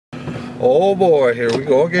Oh boy, here we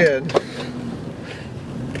go again.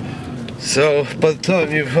 So, by the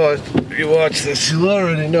time you watch this, you'll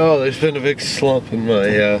already know there's been a big slump in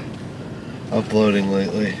my uploading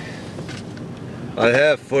lately. I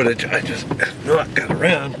have footage, I just have not got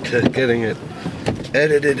around to getting it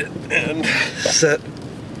edited and set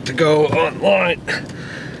to go online.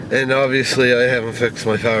 And obviously I haven't fixed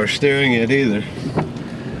my power steering yet either.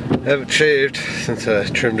 I haven't shaved since I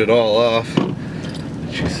trimmed it all off,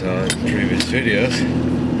 which you saw in previous videos.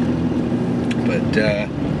 But yeah,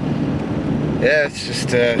 it's just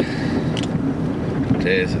today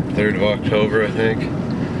is the 3rd of October, I think.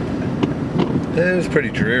 It was a pretty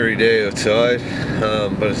dreary day outside,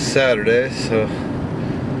 but it's Saturday, so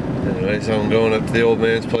anyways, I'm going up to the old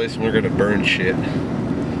man's place and we're gonna burn shit.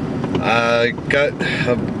 I got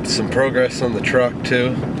some progress on the truck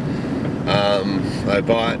too. I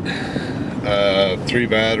bought 3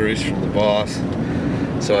 batteries from the boss,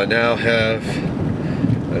 so I now have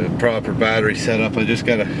a proper battery setup. I just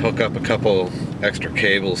gotta hook up a couple extra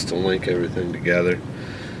cables to link everything together.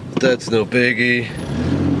 But that's no biggie.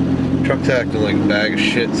 Truck's acting like a bag of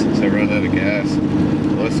shit since I run out of gas.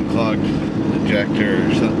 Unless a clogged injector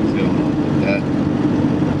or something's going on with that.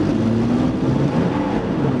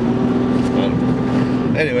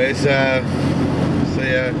 Anyways, so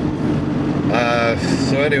yeah.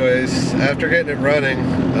 So anyways, after getting it running,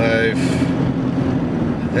 I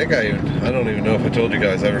don't even know if I told you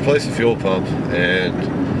guys, I replaced the fuel pump and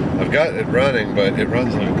I've got it running, but it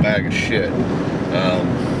runs like a bag of shit.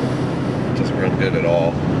 It doesn't run good at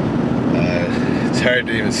all. It's hard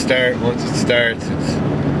to even start. Once it starts,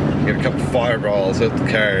 you get a couple fireballs out the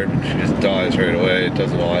car and she just dies right away. It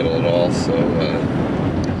doesn't idle at all, so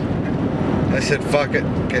I said fuck it,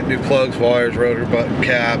 get new plugs, wires, rotor button,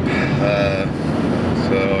 cap.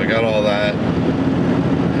 So I got all that.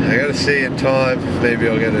 I gotta see in time, maybe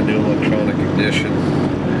I'll get a new electronic ignition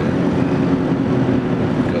and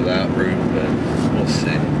go that route, but we'll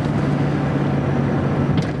see.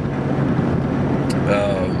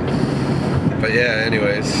 But yeah,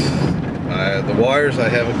 anyways, the wires I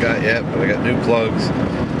haven't got yet, but I got new plugs,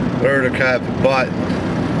 rotor cap and button,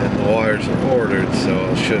 and the wires are ordered,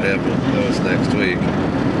 so I should have those next week.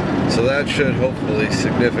 So that should hopefully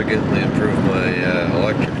significantly improve my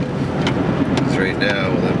electrical. Because right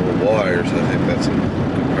now, with them little wires, I think that's a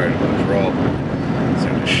good part of my problem. So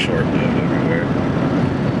they're just shorting out everywhere.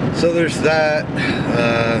 So there's that.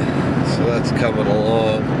 So that's coming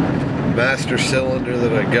along. Master cylinder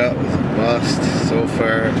that I got was a bust so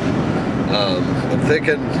far. I'm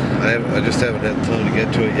thinking, I just haven't had time to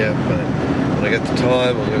get to it yet, but when I get the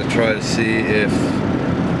time, I'm going to try to see if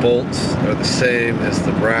the bolts are the same as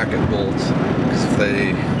the bracket bolts. Because if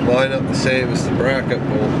they line up the same as the bracket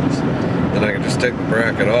bolts, then I can just take the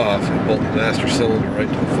bracket off and bolt the master cylinder right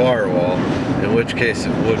to the firewall, in which case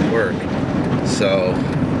it would work. So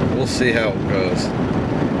we'll see how it goes.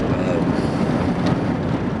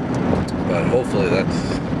 But hopefully that's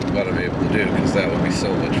what I'm able to do, because that would be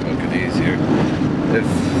so much fucking easier. If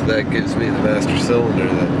that gives me the master cylinder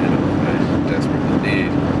that, you know, I desperately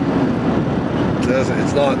need.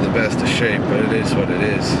 It's not in the best of shape, but it is what it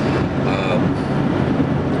is.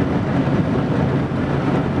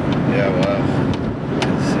 Yeah, wow.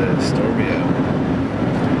 It's stormy out.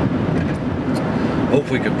 Hope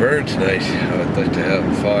we can burn tonight. I would like to have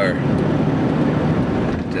a fire.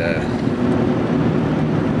 And,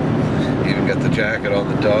 even got the jacket on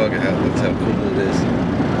the dog. That's how cool it is.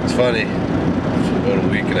 It's funny. About a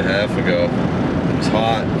week and a half ago, it was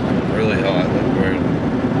hot, really hot. Like wearing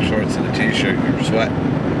shorts and a t-shirt, you're sweating.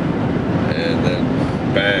 And then,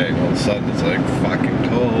 bang! All of a sudden, it's like fucking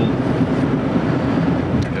cold.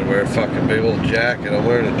 I wear a fucking big old jacket. I'm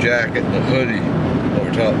wearing a jacket and a hoodie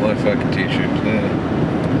over top of my fucking t-shirt today.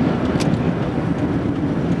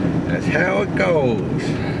 That's how it goes.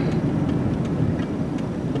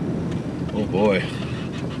 Oh boy,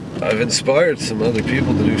 I've inspired some other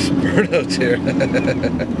people to do some burnouts here.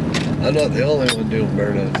 I'm not the only one doing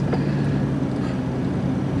burnouts.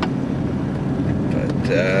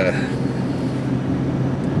 But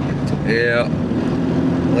yeah,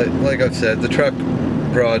 like I've said, the truck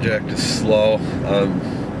project is slow. I'm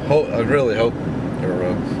really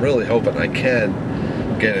hoping I can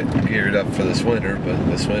get it geared up for this winter, but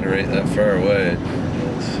this winter ain't that far away.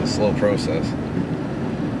 It's a slow process.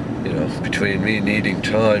 You know, between me needing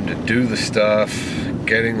time to do the stuff,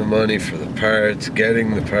 getting the money for the parts,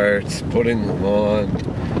 getting the parts, putting them on,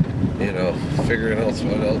 you know, figuring out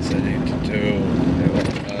what else I need to do, and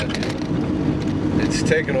whatnot. It's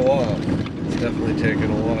taken a while. It's definitely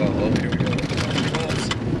taken a while. Oh, here we go.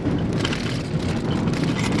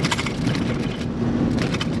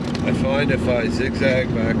 I find if I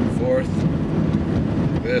zigzag back and forth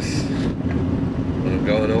like this when I'm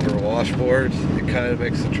going over a washboard, it kind of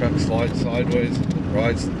makes the truck slide sideways and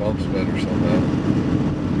rides the bumps better somehow.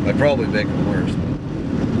 I probably make them worse,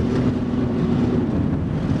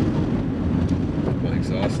 but my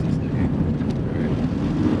exhaust is leaking. Right.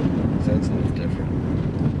 Sounds a little different.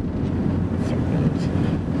 Fuck knows.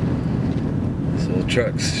 So the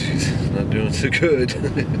truck's not doing so good.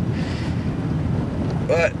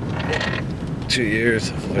 But 2 years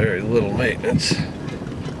of very little maintenance.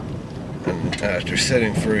 And after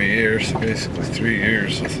sitting for a year, so basically 3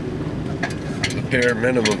 years with the bare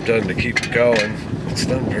minimum done to keep it going, it's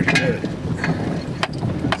done pretty good.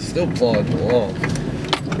 It's still plodding along.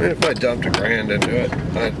 I mean, if I dumped $1,000 into it,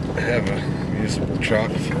 I'd have a usable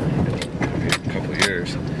truck for maybe a couple of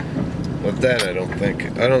years. But then I don't think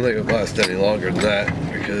it'll last any longer than that,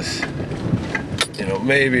 because you know,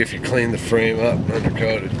 maybe if you clean the frame up,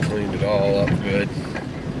 undercoated, cleaned it all up good,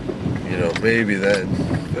 you know, maybe then,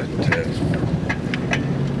 but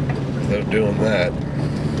without doing that,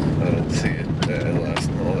 I don't see it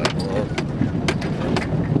lasting all that long.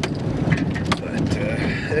 But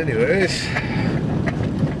anyways,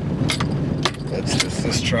 that's just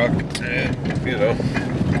this truck, and you know,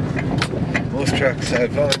 most trucks I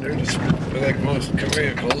find are just, like most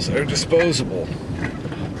vehicles, are disposable.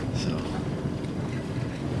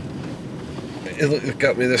 It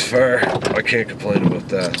got me this far. I can't complain about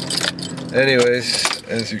that. Anyways,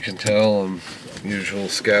 as you can tell, I'm usual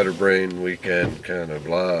scatterbrain weekend kind of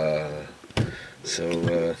blah.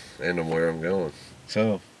 So, and I'm where I'm going.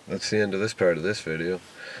 So, that's the end of this part of this video.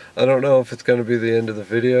 I don't know if it's going to be the end of the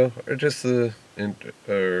video, or just the end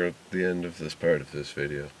of this part of this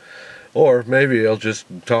video. Or maybe I'll just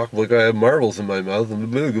talk like I have marbles in my mouth. So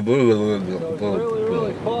it's really,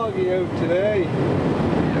 really foggy out today.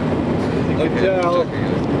 You can tell,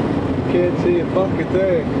 can't see a fucking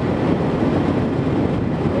thing.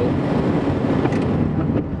 Oh.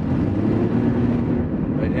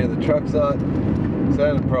 Right here, the truck's not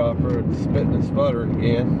sounding proper. It's spitting and sputtering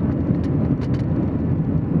again.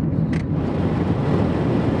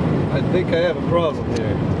 I think I have a problem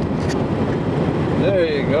here. There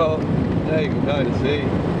you go. Now you can kind of see.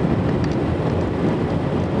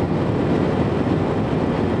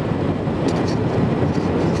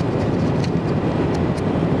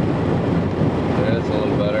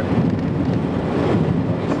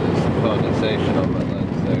 On my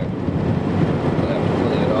lens there. I have to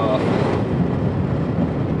clean it off.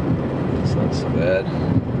 It's not so bad.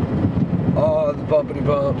 Oh, the bumpity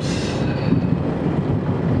bumps.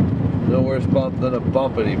 No worse bump than a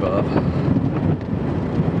bumpity bump.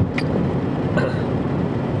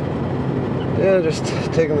 Yeah, just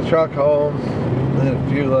taking the truck home. I had a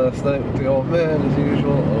few last night with the old man as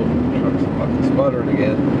usual. Oh, the truck's fucking sputtering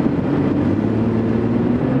again.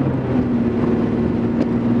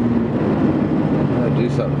 Do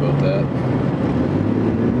something about that.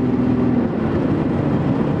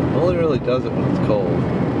 Only really does it when it's cold,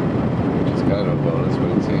 which is kind of a bonus, but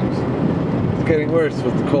it seems it's getting worse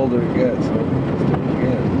with the colder it gets, so let's do it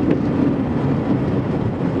again.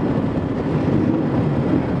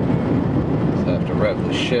 Just have to rev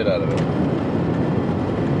the shit out of it.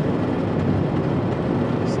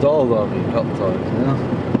 Stalled on me a couple times now.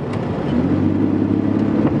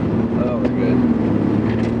 Oh, we're good.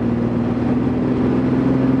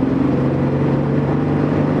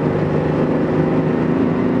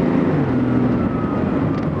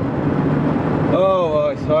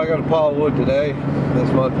 So I got a pile of wood today.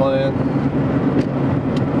 That's my plan.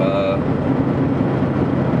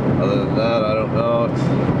 Other than that, I don't know. It's a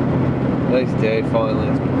nice day finally.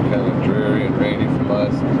 It's been kind of dreary and rainy for the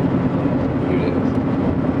last few days.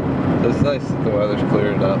 So it's nice that the weather's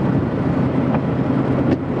clearing up.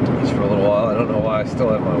 Just for a little while. I don't know why I still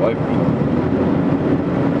have my wipers on.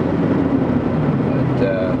 But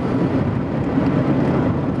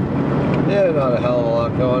yeah, not a hell of a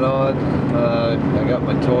lot going on. I got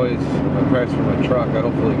my toys, my parts for my truck. I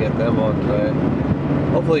hopefully get them on today.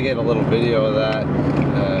 Hopefully get a little video of that.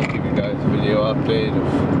 Give you guys a video update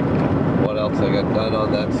of what else I got done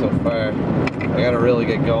on that so far. I gotta really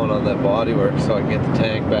get going on that bodywork so I can get the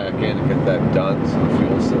tank back in and get that done, so the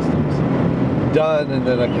fuel system's done, and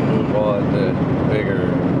then I can move on to bigger,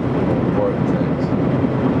 more important things.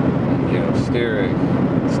 Like, you know, steering,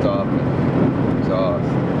 stopping, exhaust.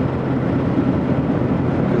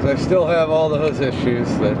 I still have all those issues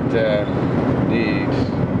that need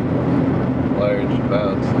large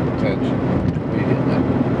amounts of attention immediately.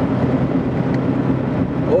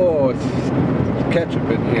 Oh, it's ketchup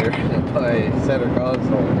in here. My center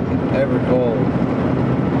console is ever cold.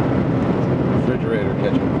 Refrigerator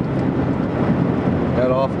kitchen.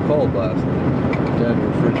 Got off cold last night. Down to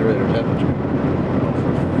refrigerator temperature. Oh,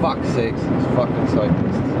 for fuck's sakes, these fucking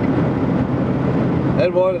cyclists.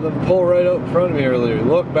 Had one of them pull right out in front of me earlier. He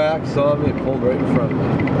looked back, saw me, and pulled right in front of me.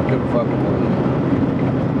 I couldn't fucking believe it.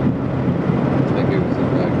 I think it was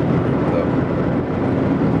in that group though.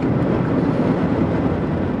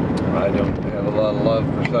 I don't have a lot of love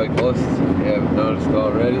for cyclists, if you haven't noticed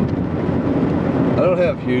already. I don't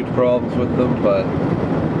have huge problems with them, but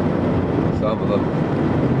some of them,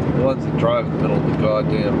 the ones that drive in the middle of the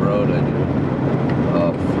goddamn road, I do.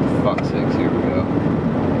 Oh, for fuck's sakes, here we go.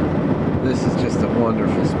 This is just a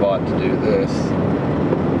wonderful spot to do this. Is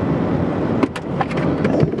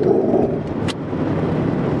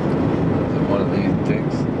it one of these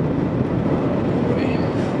dicks?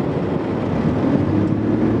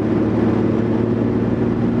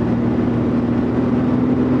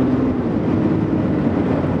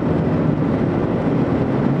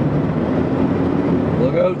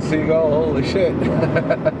 Look out, seagull, holy shit. I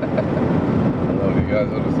don't know if you guys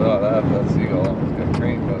would have saw that, but that seagull almost got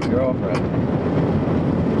creamed by his girlfriend.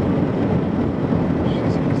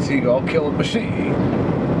 She's a seagull killing machine.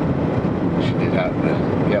 She did have to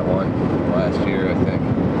get one last year, I think.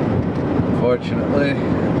 Unfortunately,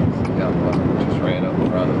 the young one just ran up in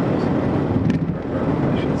front of us. Or her,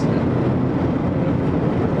 I should say.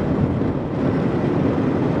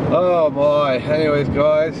 Oh my. Anyways,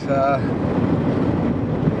 guys,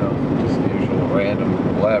 just the usual random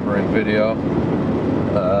blabbering video.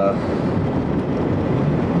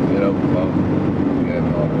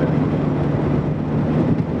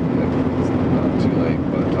 It's not too late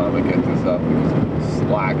by the time I get this up because I'm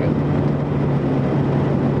slacking.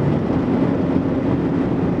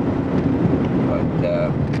 But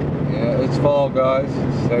yeah, it's fall, guys.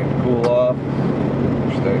 It's starting to cool off.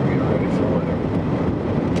 We're starting to get ready for winter.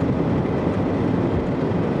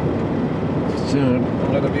 Soon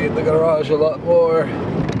I'm going to be in the garage a lot more.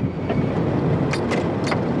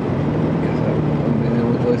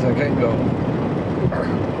 Place I can't go.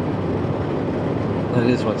 That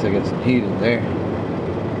is once I get some heat in there.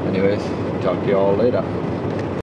 Anyways, talk to y'all later.